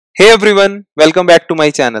Hey everyone, welcome back to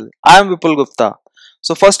my channel. I am Vipul Gupta.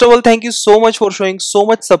 So first of all, thank you so much for showing so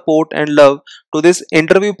much support and love to this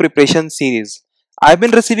interview preparation series. I've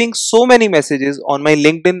been receiving so many messages on my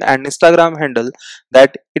LinkedIn and Instagram handle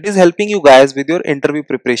that it is helping you guys with your interview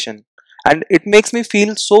preparation. And it makes me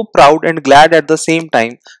feel so proud and glad at the same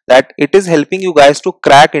time that it is helping you guys to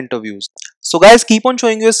crack interviews. So guys, keep on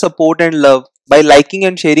showing your support and love by liking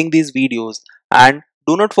and sharing these videos, and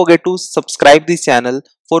do not forget to subscribe this channel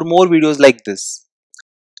for more videos like this.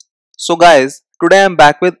 So guys, today I am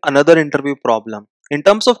back with another interview problem. In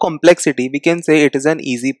terms of complexity, we can say it is an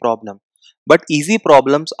easy problem. But easy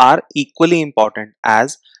problems are equally important,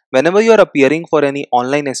 as whenever you are appearing for any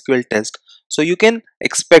online SQL test, so you can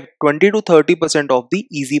expect 20 to 30% of the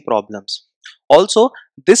easy problems. Also,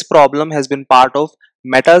 this problem has been part of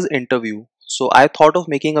Meta's interview, so I thought of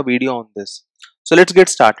making a video on this. So let's get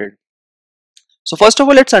started. So first of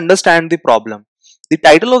all, let's understand the problem. The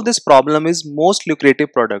title of this problem is most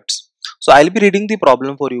lucrative products. So I'll be reading the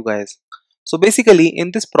problem for you guys. So basically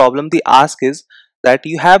in this problem, the ask is that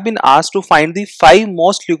you have been asked to find the 5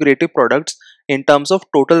 most lucrative products in terms of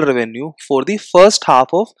total revenue for the first half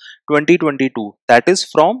of 2022, that is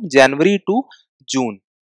from January to June.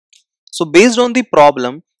 So based on the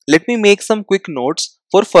problem, let me make some quick notes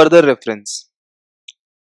for further reference.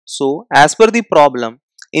 So as per the problem,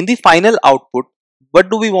 in the final output, what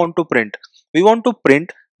do we want to print? We want to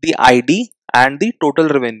print the ID and the total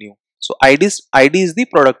revenue. So ID is the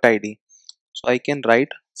product ID. So I can write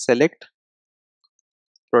select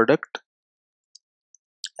product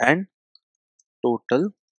and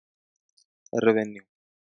total revenue.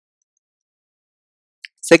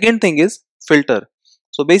 Second thing is filter.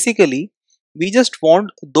 So basically we just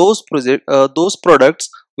want those products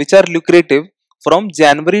which are lucrative from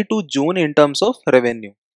January to June in terms of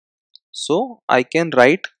revenue. So I can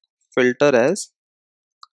write filter as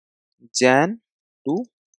Jan to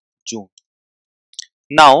June.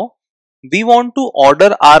 Now we want to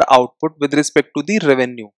order our output with respect to the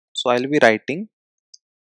revenue. So I'll be writing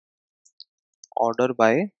order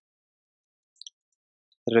by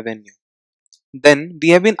revenue. Then we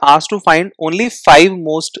have been asked to find only 5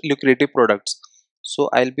 most lucrative products. So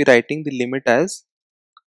I'll be writing the limit as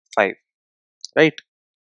 5, right?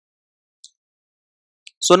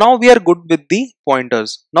 So now we are good with the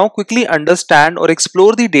pointers. Now quickly understand or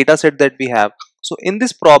explore the data set that we have. So in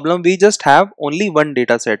this problem, we just have only one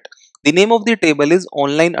data set. The name of the table is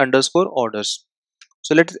online underscore orders.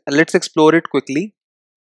 So let's explore it quickly.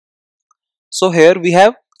 So here we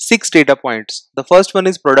have 6 data points. The first one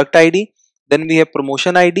is product ID, then we have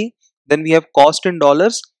promotion ID, then we have cost in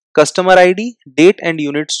dollars, customer ID, date and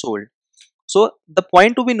units sold. So the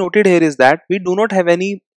point to be noted here is that we do not have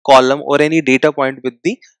any column or any data point with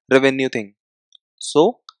the revenue thing.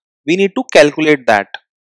 So we need to calculate that.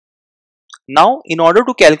 Now in order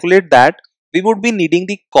to calculate that, we would be needing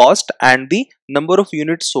the cost and the number of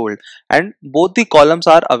units sold, and both the columns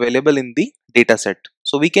are available in the data set.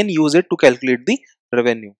 So we can use it to calculate the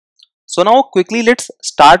revenue. So now quickly let's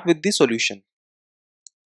start with the solution.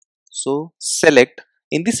 So select,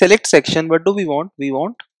 in the select section, what do we want? We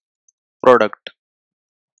want product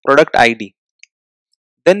ID.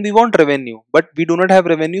 Then we want revenue, but we do not have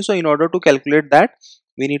revenue. So in order to calculate that,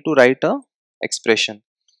 we need to write a expression.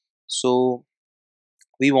 So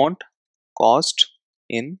we want cost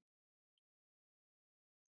in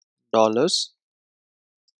dollars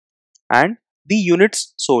and the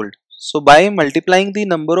units sold. So by multiplying the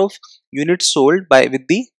number of units sold with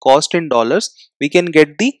the cost in dollars, we can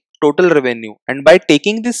get the total revenue, and by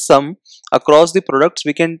taking this sum across the products,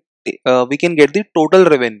 we can get the total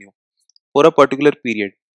revenue for a particular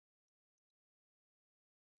period.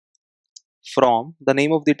 From the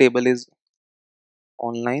name of the table is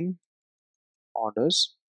online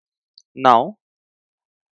orders. Now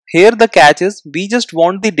here the catch is we just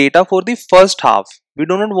want the data for the first half. We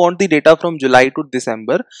do not want the data from July to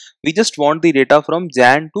December. We just want the data from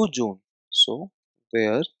Jan to June. So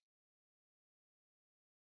where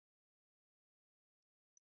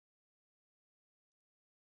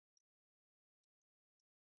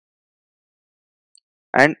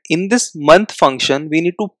and in this month function, we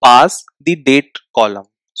need to pass the date column.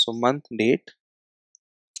 So month date.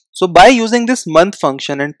 So by using this month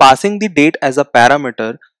function and passing the date as a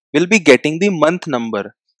parameter, we'll be getting the month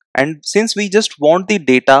number. And since we just want the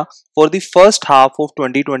data for the first half of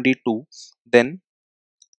 2022, then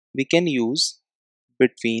we can use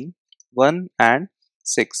between 1 and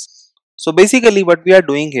 6. So basically what we are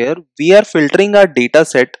doing here, we are filtering our data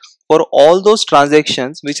set for all those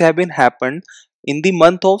transactions which have been happened in the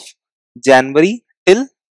month of January till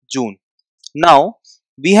June. Now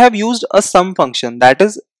we have used a sum function, that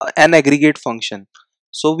is an aggregate function.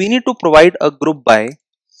 So we need to provide a group by.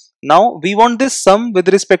 Now we want this sum with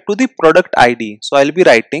respect to the product ID. So I'll be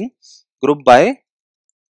writing group by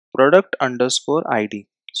product underscore ID.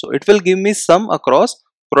 So it will give me sum across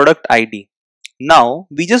product ID. Now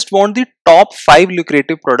we just want the top 5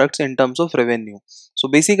 lucrative products in terms of revenue. So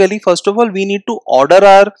basically, first of all, we need to order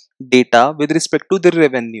our data with respect to the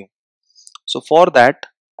revenue. So for that,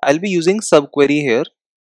 I'll be using subquery here.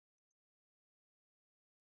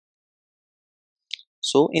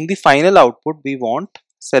 So in the final output, we want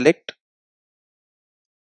select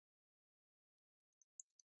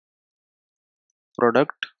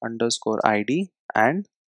product underscore ID and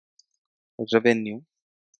revenue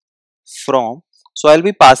from. So I'll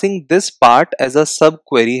be passing this part as a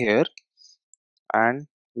subquery here, and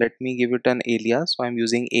let me give it an alias. So I'm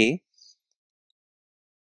using a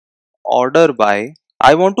order by.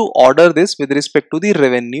 I want to order this with respect to the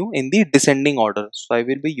revenue in the descending order. So I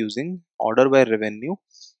will be using order by revenue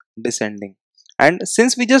descending. And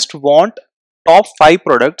since we just want top 5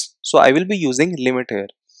 products, so I will be using limit here.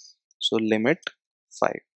 So limit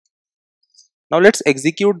 5. Now let's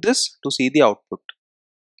execute this to see the output.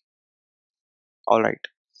 Alright.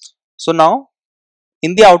 So now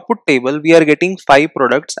in the output table, we are getting 5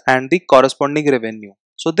 products and the corresponding revenue.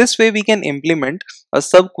 So this way we can implement a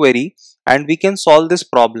subquery and we can solve this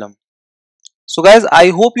problem. So guys, I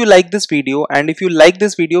hope you like this video, and if you like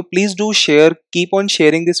this video, please do share, keep on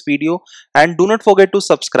sharing this video, and do not forget to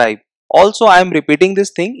subscribe. Also, I am repeating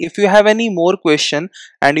this thing. If you have any more question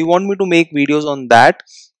and you want me to make videos on that,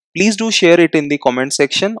 please do share it in the comment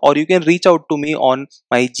section, or you can reach out to me on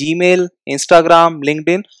my Gmail, Instagram,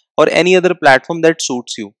 LinkedIn, or any other platform that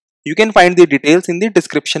suits you. You can find the details in the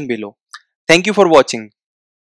description below. Thank you for watching.